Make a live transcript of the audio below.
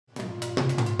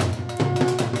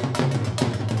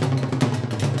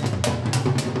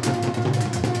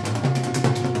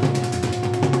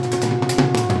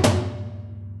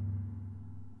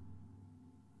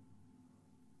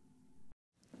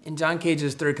John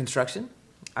Cage's third construction.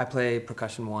 I play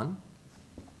percussion 1.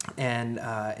 And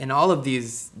in all of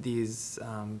these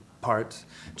parts,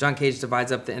 John Cage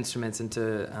divides up the instruments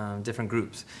into different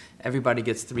groups. Everybody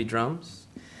gets 3 drums,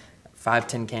 5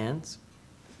 tin cans,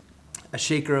 a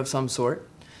shaker of some sort,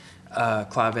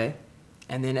 clave,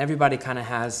 and then everybody kind of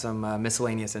has some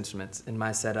miscellaneous instruments. In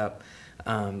my setup,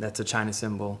 that's a China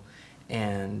cymbal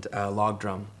and a log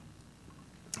drum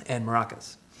and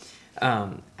maracas.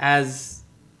 As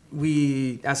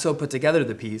So put together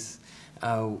the piece,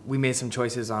 we made some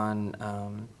choices on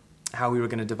how we were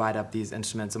going to divide up these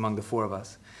instruments among the 4 of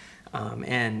us.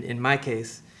 And in my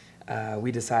case, we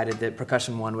decided that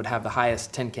percussion 1 would have the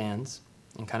highest tin cans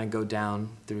and kind of go down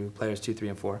through players 2, 3,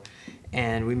 and 4.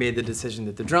 And we made the decision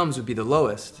that the drums would be the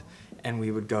lowest, and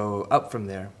we would go up from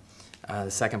there.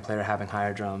 The second player having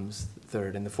higher drums,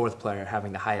 third, and the fourth player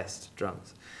having the highest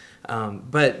drums.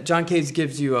 But John Cage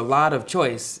gives you a lot of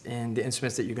choice in the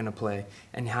instruments that you're going to play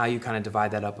and how you kind of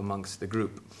divide that up amongst the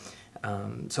group.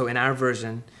 So in our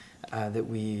version that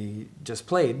we just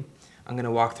played, I'm going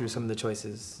to walk through some of the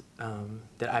choices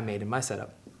that I made in my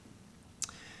setup.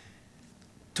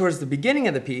 Towards the beginning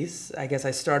of the piece, I guess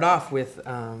I start off with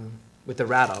the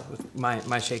rattle, with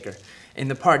my shaker. In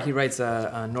the part, he writes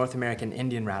a North American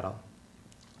Indian rattle.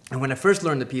 And when I first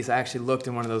learned the piece, I actually looked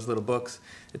in one of those little books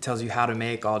that tells you how to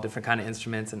make all different kind of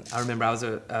instruments. And I remember I was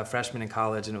a freshman in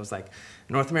college, and it was like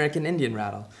North American Indian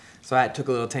rattle. So I took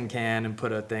a little tin can and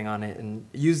put a thing on it and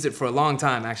used it for a long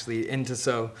time, actually,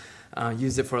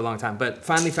 used it for a long time. But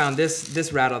finally found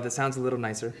this rattle that sounds a little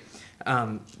nicer.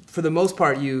 For the most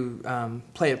part, you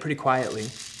play it pretty quietly.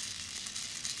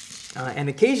 And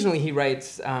occasionally he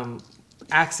writes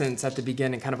accents at the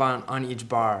beginning, kind of on each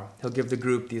bar. He'll give the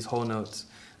group these whole notes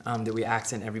that we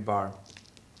accent every bar.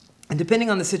 And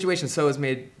depending on the situation, So has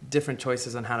made different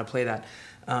choices on how to play that.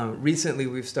 Recently,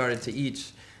 we've started to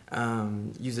each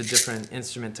use a different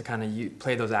instrument to kind of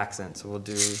play those accents. So we'll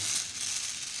do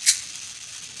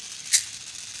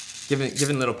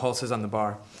giving little pulses on the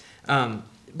bar.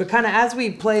 But kind of as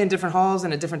we play in different halls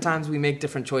and at different times, we make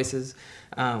different choices.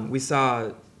 We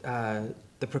saw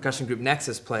the percussion group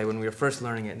Nexus play when we were first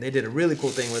learning it. And they did a really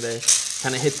cool thing where they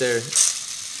kind of hit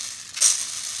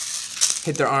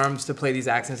their arms to play these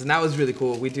accents, and that was really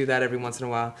cool. We do that every once in a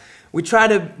while. We try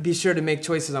to be sure to make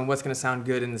choices on what's going to sound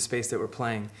good in the space that we're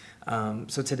playing.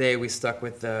 So today we stuck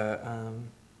with the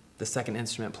second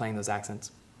instrument playing those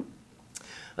accents.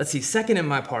 Let's see, second in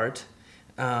my part,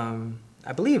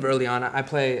 I believe early on, I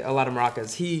play a lot of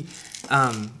maracas. He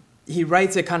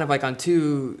writes it kind of like on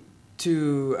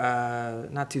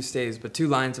not two staves, but 2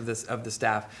 lines of the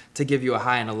staff to give you a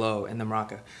high and a low in the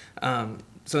maraca.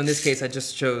 So in this case, I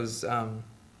just chose a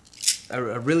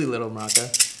really little maraca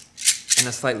and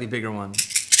a slightly bigger one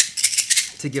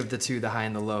to give the 2 the high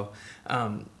and the low.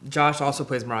 Josh also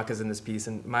plays maracas in this piece,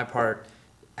 and my part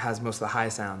has most of the high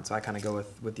sound, so I kind of go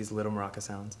with these little maraca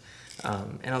sounds.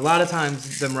 And a lot of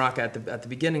times, the maraca at the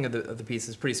beginning of the piece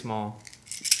is pretty small.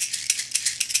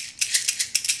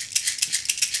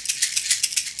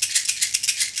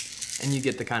 And you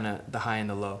get the kind of the high and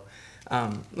the low.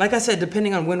 Like I said,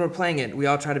 depending on when we're playing it, we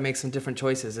all try to make some different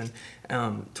choices. And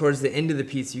towards the end of the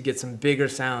piece, you get some bigger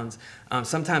sounds.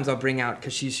 Sometimes I'll bring out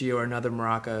kashishi or another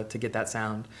maraca to get that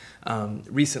sound.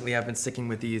 Recently, I've been sticking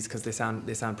with these because they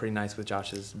sound pretty nice with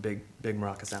Josh's big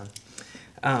maraca sound.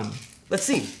 Let's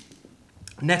see.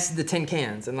 Next to the tin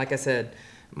cans, and like I said,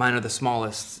 mine are the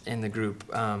smallest in the group.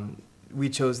 We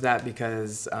chose that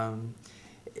because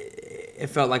it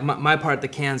felt like my part, the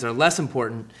cans are less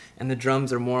important and the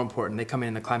drums are more important. They come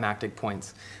in the climactic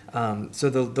points. So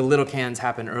the little cans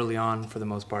happen early on for the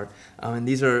most part. And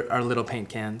these are our little paint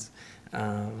cans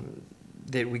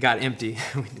that we got empty.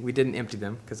 We didn't empty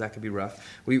them because that could be rough.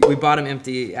 We bought them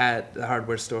empty at the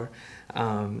hardware store.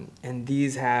 And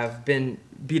these have been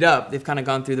beat up. They've kind of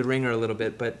gone through the ringer a little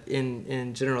bit, but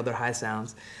in general, they're high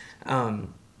sounds.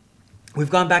 We've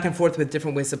gone back and forth with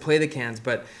different ways to play the cans,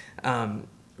 but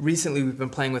recently we've been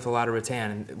playing with a lot of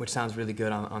rattan, which sounds really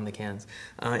good on the cans.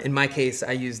 In my case,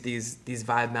 I use these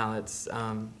vibe mallets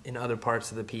in other parts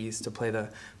of the piece to play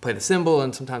the cymbal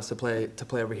and sometimes to play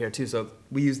over here too. So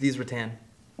we use these rattan.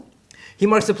 He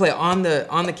marks to play on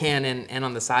the can and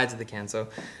on the sides of the can. So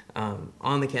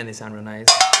on the can they sound real nice.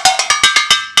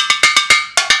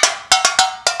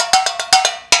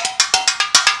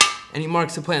 And he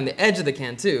marks to play on the edge of the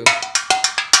can too.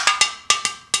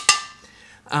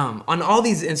 On all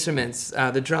these instruments,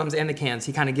 the drums and the cans,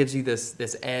 he kind of gives you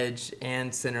this edge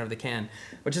and center of the can,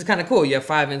 which is kind of cool. You have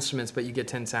 5 instruments, but you get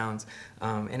 10 sounds.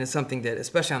 And it's something that,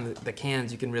 especially on the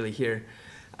cans, you can really hear.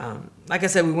 Like I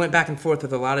said, we went back and forth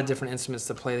with a lot of different instruments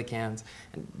to play the cans.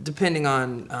 And depending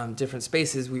on different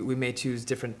spaces, we may choose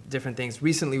different things.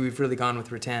 Recently, we've really gone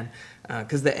with rattan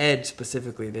because the edge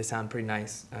specifically, they sound pretty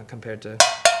nice compared to.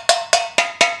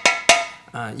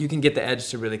 You can get the edge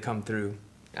to really come through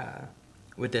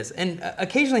with this. And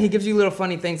occasionally, he gives you little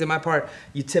funny things. In my part,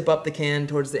 you tip up the can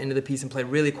towards the end of the piece and play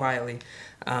really quietly.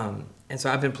 And so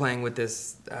I've been playing with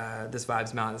this this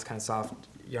Vibes mallet, this kind of soft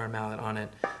yarn mallet on it.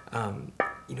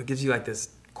 You know, gives you like this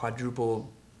quadruple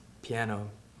piano.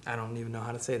 I don't even know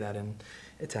how to say that in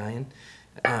Italian.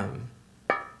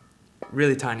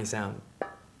 Really tiny sound.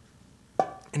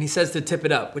 And he says to tip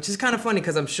it up, which is kind of funny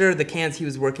because I'm sure the cans he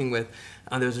was working with,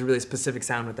 there was a really specific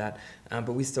sound with that.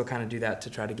 But we still kind of do that to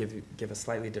try to give a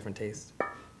slightly different taste.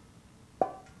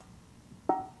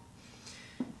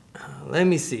 Let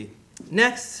me see.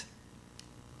 Next,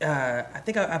 I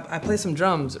think I play some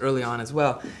drums early on as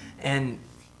well. And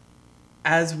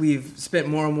as we've spent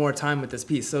more and more time with this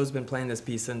piece, So's been playing this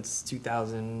piece since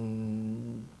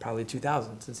 2000, probably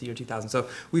 2000, since the year 2000. So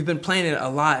we've been playing it a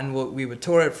lot, and we would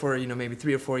tour it for, you know, maybe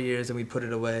 3 or 4 years, and we'd put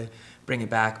it away, bring it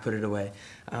back, put it away.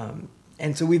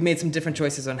 And so we've made some different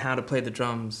choices on how to play the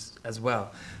drums as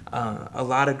well. A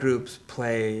lot of groups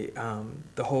play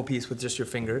the whole piece with just your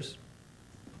fingers.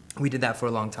 We did that for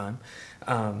a long time.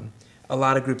 A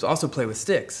lot of groups also play with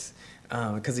sticks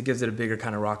because it gives it a bigger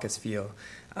kind of raucous feel.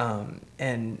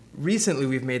 And recently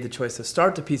we've made the choice to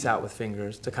start the piece out with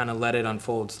fingers, to kind of let it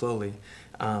unfold slowly,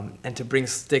 and to bring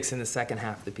sticks in the second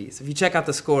half of the piece. If you check out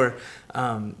the score,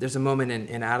 there's a moment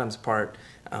in Adam's part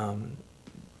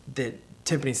that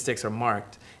timpani sticks are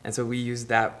marked, and so we use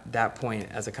that point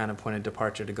as a kind of point of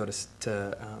departure to go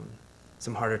to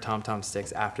some harder tom-tom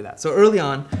sticks after that. So early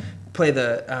on, play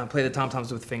the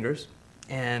tom-toms with fingers.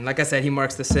 And like I said, he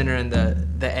marks the center and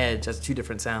the edge as 2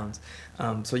 different sounds.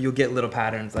 So you'll get little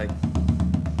patterns like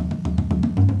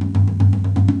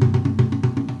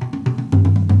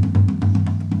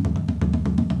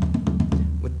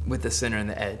with the center and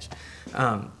the edge.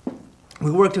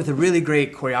 We worked with a really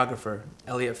great choreographer,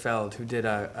 Elliot Feld, who did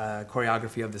a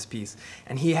choreography of this piece.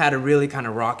 And he had a really kind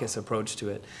of raucous approach to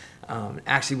it.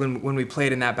 Actually, when we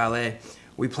played in that ballet,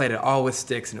 we played it all with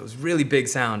sticks, and it was really big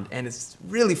sound, and it's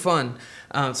really fun.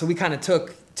 So we kind of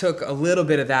took a little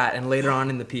bit of that, and later on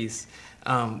in the piece,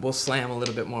 we'll slam a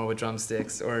little bit more with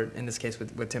drumsticks, or in this case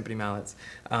with timpani mallets,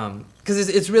 because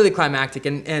it's really climactic.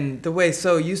 And the way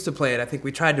So used to play it, I think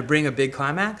we tried to bring a big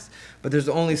climax, but there's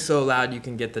only so loud you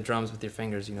can get the drums with your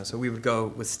fingers, you know. So we would go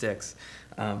with sticks.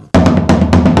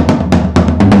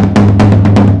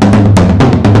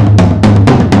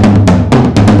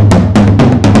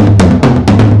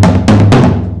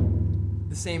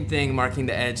 Same thing, marking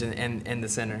the edge and the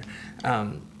center.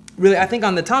 Really, I think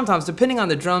on the tom-toms, depending on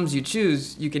the drums you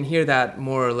choose, you can hear that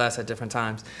more or less at different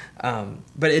times.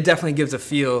 But it definitely gives a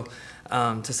feel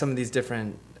to some of these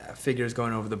different figures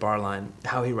going over the bar line,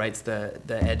 how he writes the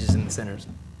edges and the centers,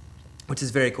 which is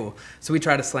very cool. So we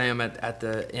try to slam at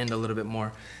the end a little bit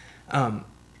more.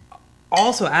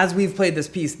 Also, as we've played this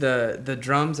piece, the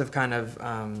drums have kind of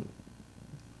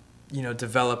you know,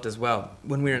 developed as well.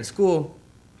 When we were in school,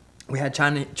 we had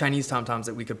Chinese tom-toms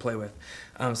that we could play with.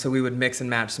 So we would mix and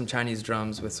match some Chinese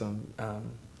drums with some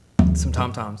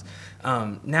tom-toms.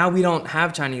 Now we don't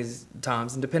have Chinese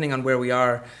toms, and depending on where we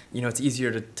are, you know, it's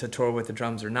easier to tour with the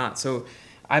drums or not. So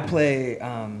I play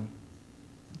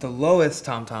the lowest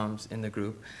tom-toms in the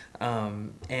group.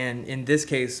 And in this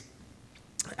case,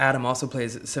 Adam also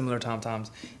plays similar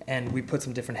tom-toms, and we put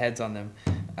some different heads on them.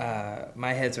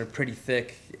 My heads are pretty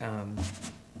thick.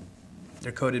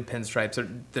 They're coated pinstripes.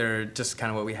 They're just kind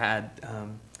of what we had.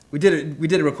 We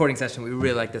did a recording session. We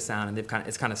really liked the sound, and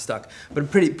it's kind of stuck. But a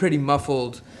pretty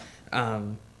muffled,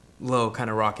 low kind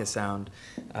of raucous sound.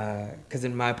 Because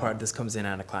in my part, this comes in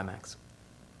at a climax.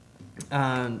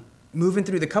 Moving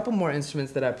through the couple more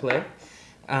instruments that I play.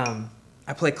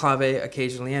 I play clave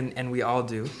occasionally, and we all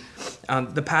do.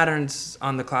 The patterns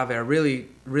on the clave are really,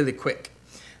 really quick.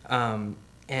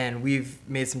 And we've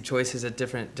made some choices at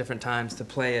different times to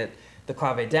play it the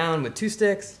clave down with 2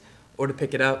 sticks, or to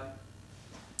pick it up.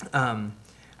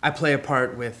 I play a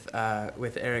part with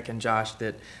Eric and Josh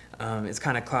that is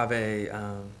kind of clave.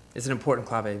 It's an important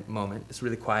clave moment. It's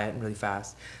really quiet and really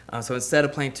fast. So instead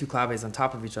of playing 2 claves on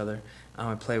top of each other,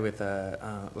 I play with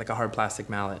like a hard plastic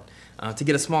mallet to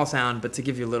get a small sound, but to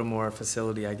give you a little more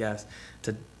facility, I guess,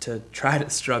 to try to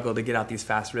struggle to get out these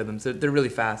fast rhythms. They're really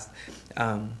fast.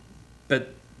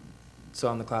 But so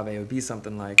on the clave, it would be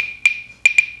something like.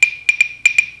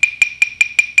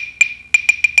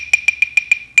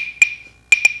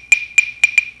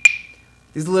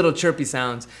 these little chirpy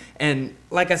sounds. And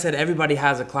like I said, everybody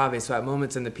has a clave, so at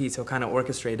moments in the piece, he'll kind of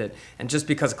orchestrate it. And just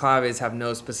because claves have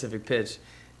no specific pitch,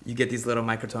 you get these little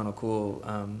microtonal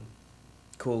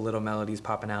cool little melodies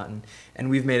popping out. And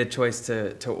we've made a choice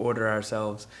to order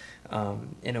ourselves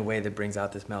in a way that brings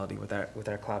out this melody with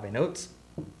our clave notes.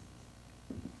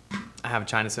 I have a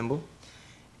China cymbal.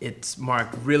 It's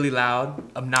marked really loud,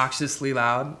 obnoxiously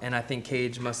loud, and I think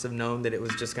Cage must have known that it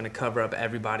was just going to cover up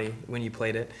everybody when you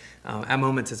played it. At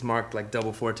moments, it's marked like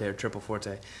double forte or triple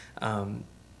forte.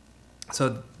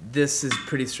 So this is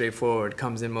pretty straightforward.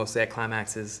 Comes in mostly at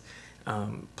climaxes.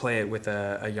 Play it with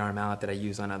a yarn mallet that I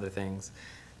use on other things.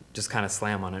 Just kind of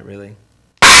slam on it, really.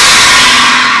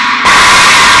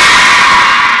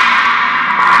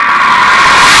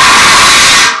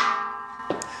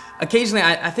 Occasionally,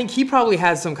 I think he probably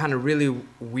has some kind of really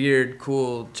weird,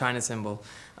 cool China cymbal.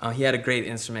 He had a great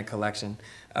instrument collection.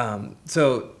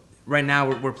 So right now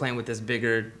we're playing with this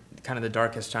bigger, kind of the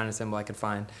darkest China cymbal I could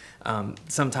find.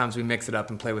 Sometimes we mix it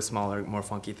up and play with smaller, more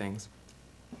funky things.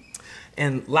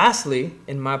 And lastly,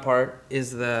 in my part,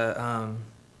 is the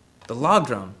log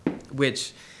drum,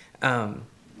 which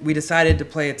we decided to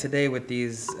play it today with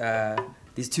these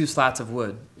 2 slats of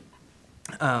wood.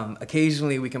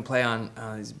 Occasionally we can play on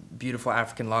these beautiful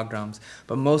African log drums,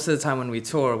 but most of the time when we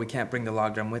tour, we can't bring the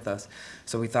log drum with us.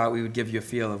 So we thought we would give you a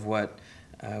feel of what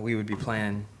we would be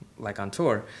playing like on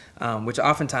tour, which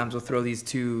oftentimes we'll throw these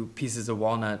 2 pieces of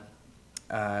walnut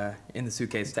in the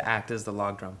suitcase to act as the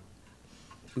log drum.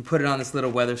 We put it on this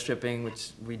little weather stripping,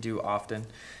 which we do often.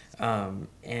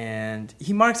 And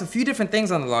he marks a few different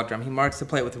things on the log drum. He marks to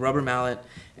play with a rubber mallet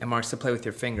and marks to play with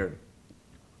your finger.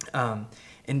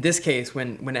 In this case,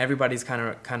 when everybody's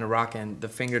kind of rocking, the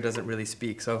finger doesn't really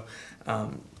speak. So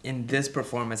in this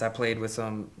performance, I played with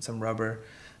some rubber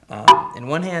in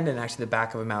one hand and actually the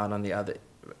back of a mallet on the other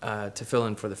to fill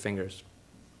in for the fingers.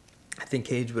 I think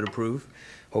Cage would approve,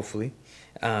 hopefully.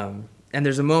 And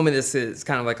there's a moment, it's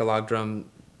kind of like a log drum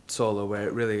solo where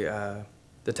it really,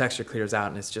 the texture clears out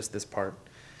and it's just this part.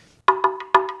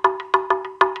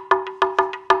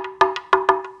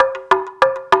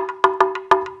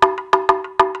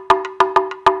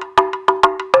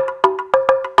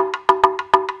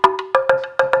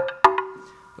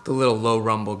 With a little low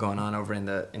rumble going on over in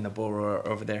the bull roar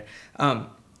over there.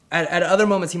 At other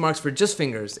moments, he marks for just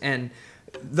fingers, and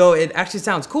though it actually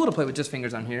sounds cool to play with just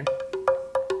fingers on here,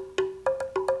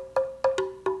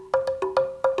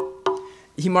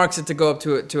 he marks it to go up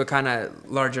to a kind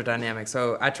of larger dynamic.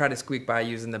 So I try to squeak by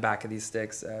using the back of these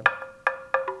sticks.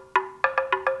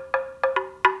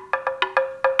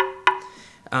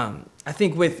 I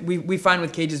think we find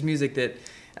with Cage's music that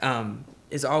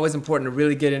it's always important to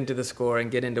really get into the score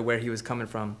and get into where he was coming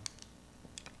from,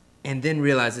 and then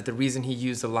realize that the reason he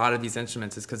used a lot of these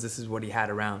instruments is because this is what he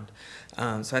had around.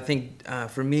 So I think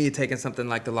for me, taking something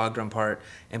like the log drum part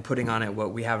and putting on it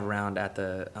what we have around at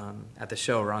the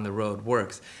show or on the road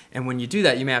works. And when you do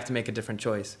that, you may have to make a different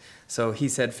choice. So he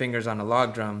said fingers on a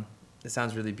log drum. It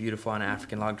sounds really beautiful on an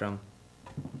African log drum.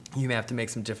 You may have to make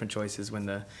some different choices when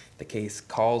the case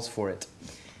calls for it.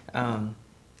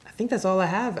 I think that's all I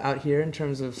have out here in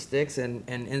terms of sticks and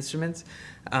instruments.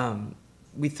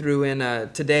 We threw in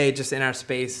today, just in our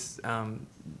space,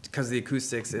 because the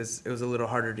acoustics, it was a little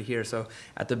harder to hear. So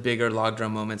at the bigger log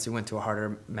drum moments, we went to a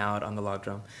harder mallet on the log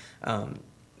drum.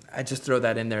 I just throw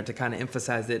that in there to kind of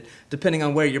emphasize that depending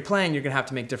on where you're playing, you're going to have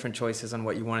to make different choices on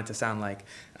what you want it to sound like.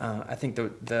 I think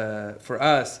for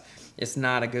us, it's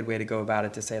not a good way to go about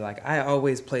it to say, like, I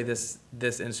always play this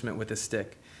instrument with a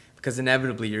stick. Because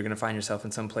inevitably, you're going to find yourself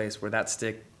in some place where that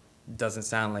stick doesn't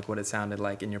sound like what it sounded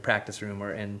like in your practice room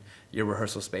or in your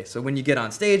rehearsal space. So when you get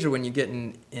on stage or when you get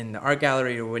in the art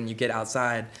gallery or when you get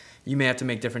outside, you may have to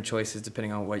make different choices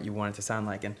depending on what you want it to sound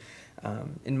like. And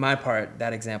in my part,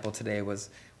 that example today was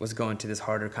going to this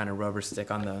harder kind of rubber stick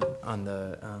on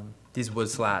these wood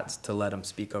slats to let them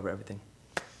speak over everything.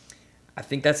 I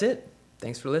think that's it.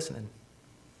 Thanks for listening.